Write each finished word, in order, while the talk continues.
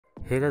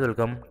Hey guys,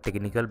 welcome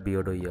Technical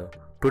Beardo here.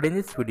 Today in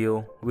this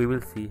video we will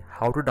see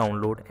how to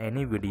download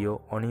any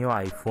video on your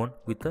iPhone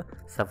with a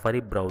Safari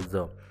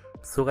browser.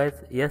 So guys,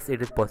 yes,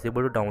 it is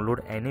possible to download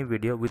any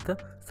video with a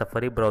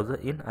Safari browser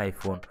in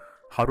iPhone.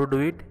 How to do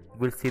it,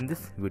 we'll see in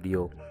this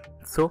video.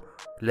 So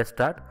let's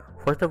start.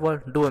 First of all,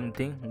 do one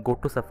thing, go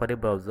to Safari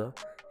browser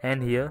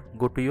and here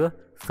go to your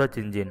search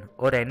engine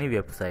or any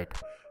website.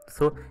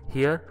 So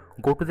here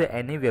go to the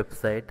any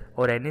website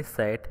or any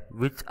site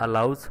which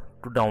allows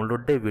to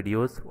download the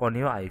videos on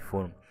your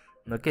iPhone.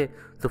 Okay,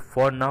 so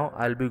for now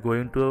I'll be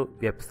going to a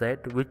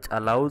website which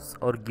allows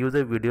or gives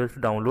the videos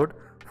to download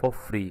for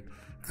free.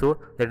 So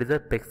that is a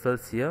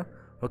Pixels here.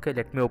 Okay,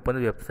 let me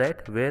open the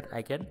website where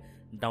I can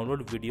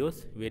download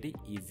videos very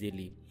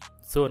easily.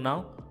 So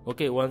now,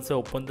 okay, once I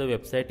open the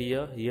website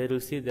here you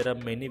see there are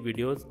many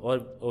videos or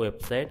a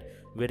website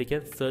where you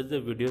can search the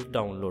videos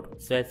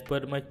download. So as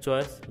per my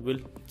choice, we'll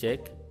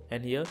check,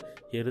 and here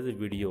is a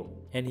video,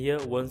 and here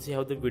once you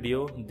have the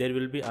video there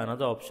will be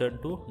another option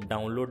to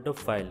download the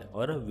file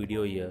or a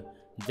video. Here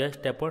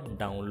just tap on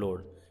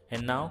download,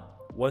 and now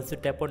once you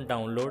tap on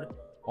download,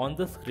 on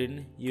the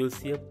screen you will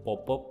see a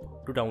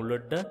pop-up to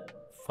download the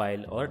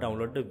file or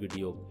download the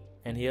video,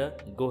 and here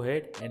go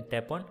ahead and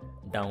tap on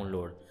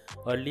download.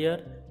 Earlier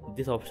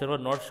this option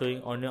was not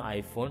showing on your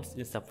iPhones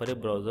in Safari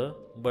browser,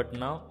 but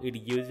now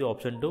it gives you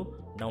option to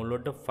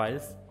download the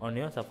files on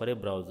your Safari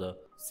browser.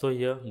 So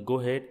here go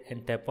ahead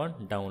and tap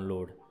on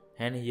download,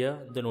 and here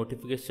the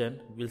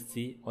notification will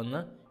see on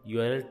the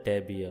URL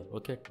tab here.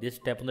 Okay,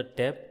 just tap on the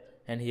tab,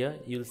 and here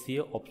you'll see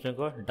an option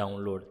called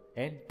download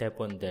and tap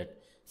on that.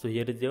 So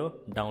here is your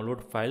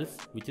download files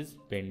which is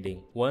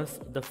pending. Once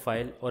the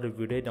file or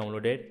video is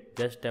downloaded,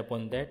 just tap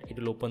on that, it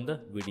will open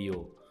the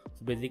video.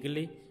 So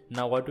basically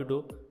now what to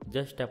do,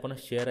 just tap on a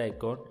share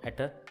icon at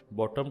a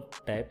bottom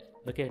tab.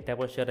 Okay, tap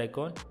on share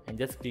icon and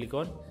just click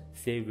on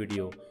save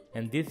video,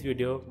 and this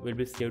video will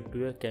be saved to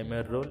your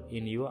camera roll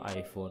in your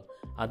iPhone.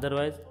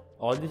 Otherwise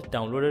all these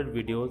downloaded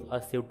videos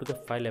are saved to the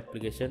file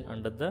application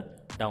under the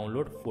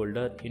download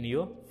folder in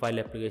your file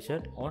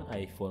application on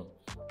iPhone.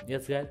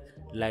 Yes guys,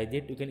 like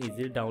that you can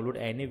easily download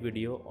any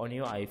video on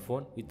your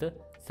iPhone with a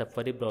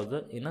Safari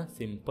browser in a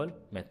simple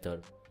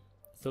method.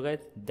 So guys,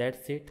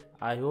 that's it.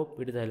 I hope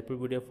it is a helpful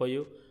video for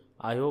you.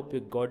 I hope you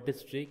got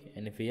this trick,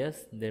 and if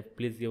yes, then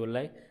please give a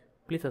like.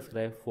 Please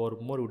subscribe for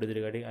more videos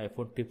regarding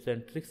iPhone tips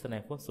and tricks and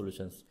iPhone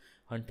solutions.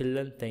 Until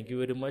then, thank you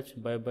very much.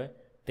 Bye bye.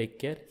 Take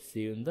care.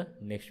 See you in the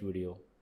next video.